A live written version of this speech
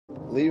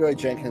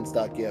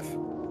LeroyJenkins.gif.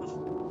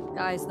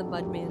 Guys, the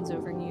Mudman's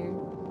over here.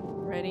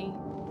 Ready?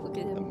 Look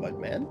at The him.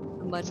 Mudman?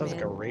 The Mudman. Sounds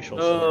like a racial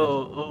slur.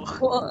 Oh,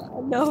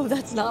 Well, no,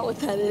 that's not what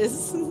that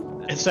is.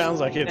 It sounds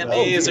like it.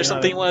 Emmy, is there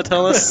something you want to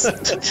tell us?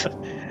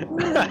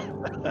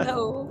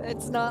 No,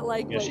 it's not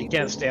like. Yeah, what she you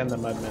can't think. stand the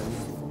Mudmen.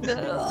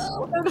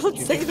 No, don't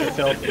She say thinks they're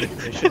that. filthy.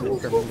 They shouldn't be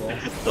criminal.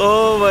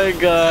 Oh my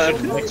god.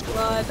 Oh my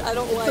god, I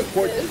don't like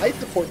this. I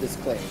support this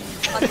claim.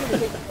 I'm gonna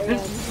get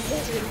banned. You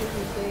guys are gonna get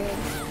me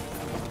banned.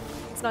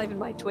 It's not even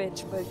my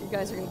Twitch, but you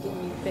guys are gonna get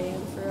me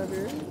banned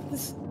forever.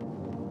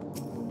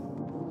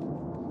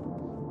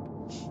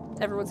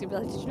 Everyone's gonna be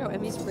like, did you know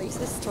Emmy's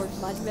racist towards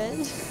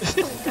Mudmen?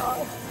 Oh my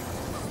god.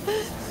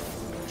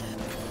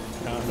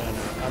 No.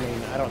 I mean,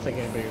 I don't think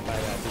anybody would buy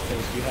that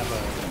because you have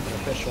an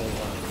official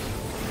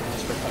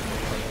monster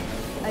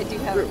puppy. I do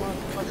have one.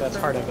 That's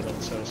hard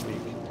evidence, so to speak.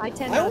 I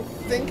tend I to. don't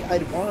think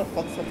I'd want to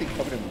fuck something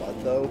covered in mud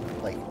though.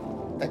 Like,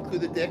 that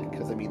include the dick?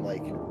 Because I mean,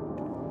 like, I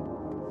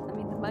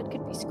mean, the mud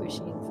could be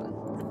squishy and fun.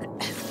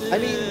 I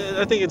mean,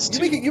 I think it's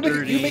too you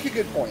dirty. make a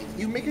good point.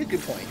 You make a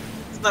good point.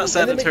 It's not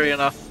sanitary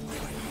enough.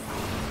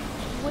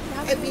 What I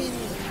happened? mean, I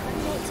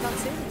know it's not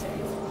sanitary.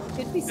 It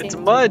could be sanitary. It's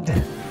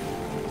mud.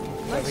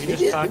 Maybe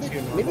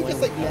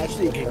just like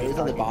naturally occurs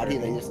on the body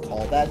and they just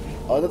call that.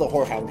 Oh, there's a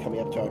whorehound coming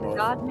up to our north.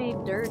 God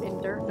made dirt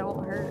and dirt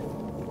don't hurt.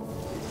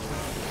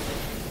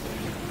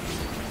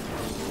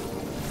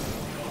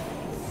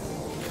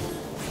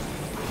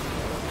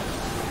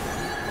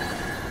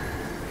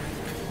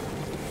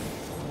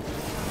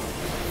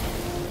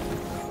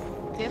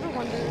 Do you ever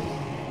wonder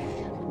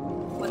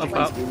what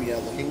About- Where we are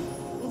looking.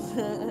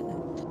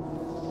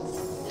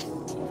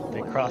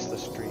 They cross the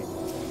street.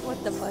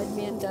 what the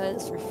Mudman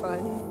does for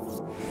fun?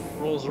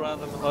 Rolls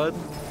around in the mud.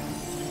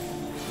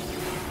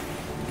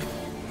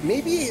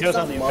 Maybe it's goes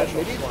not on the mud.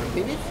 official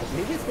Maybe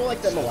it's more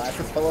like that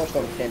molasses fellow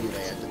from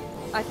Candyland.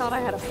 I thought I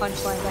had a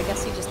punchline, I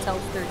guess he just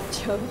tells dirty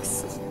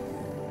jokes.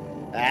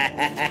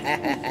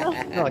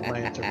 I like my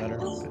answer better.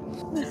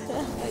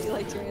 You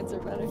liked your answer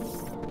better.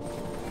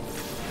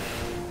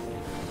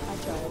 I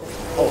tried.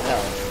 Oh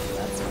hell.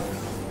 That's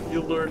fine.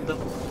 You learned them.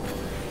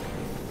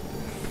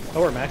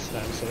 Oh, we're max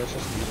time, so let's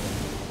just use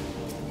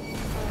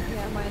them.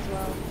 Yeah, might as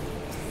well.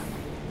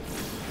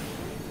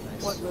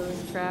 Nice. What ruin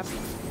trap?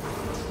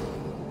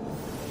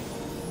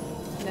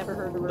 Never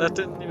heard of ruin. That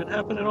didn't even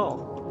happen at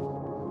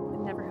all.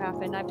 It never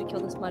happened. I have to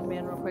kill this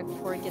Mudman real quick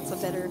before he gets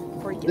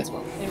before he gets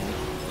well.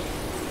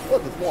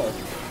 Look, there's more.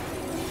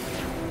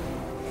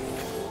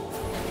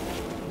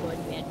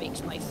 Mudman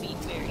makes my feet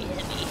very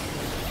heavy.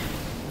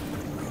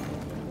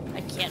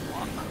 I can't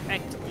walk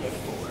correctly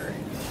anymore.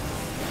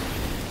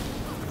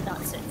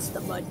 Not since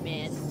the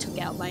Mudman took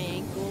out my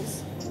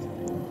ankles.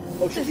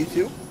 Oh shit, you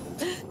too?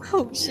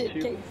 Oh shit,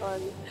 too. Kate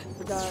Fun.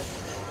 Forgot.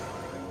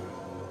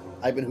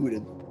 I've been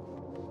hooted.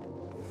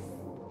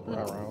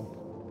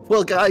 Ruh-roh.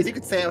 Well, guys, you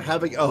could say I'm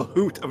having a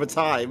hoot of a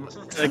time.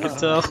 I can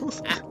tell.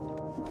 See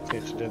what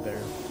you did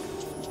there.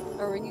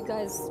 Or were you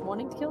guys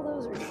wanting to kill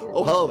those or you good?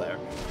 Oh, hello there.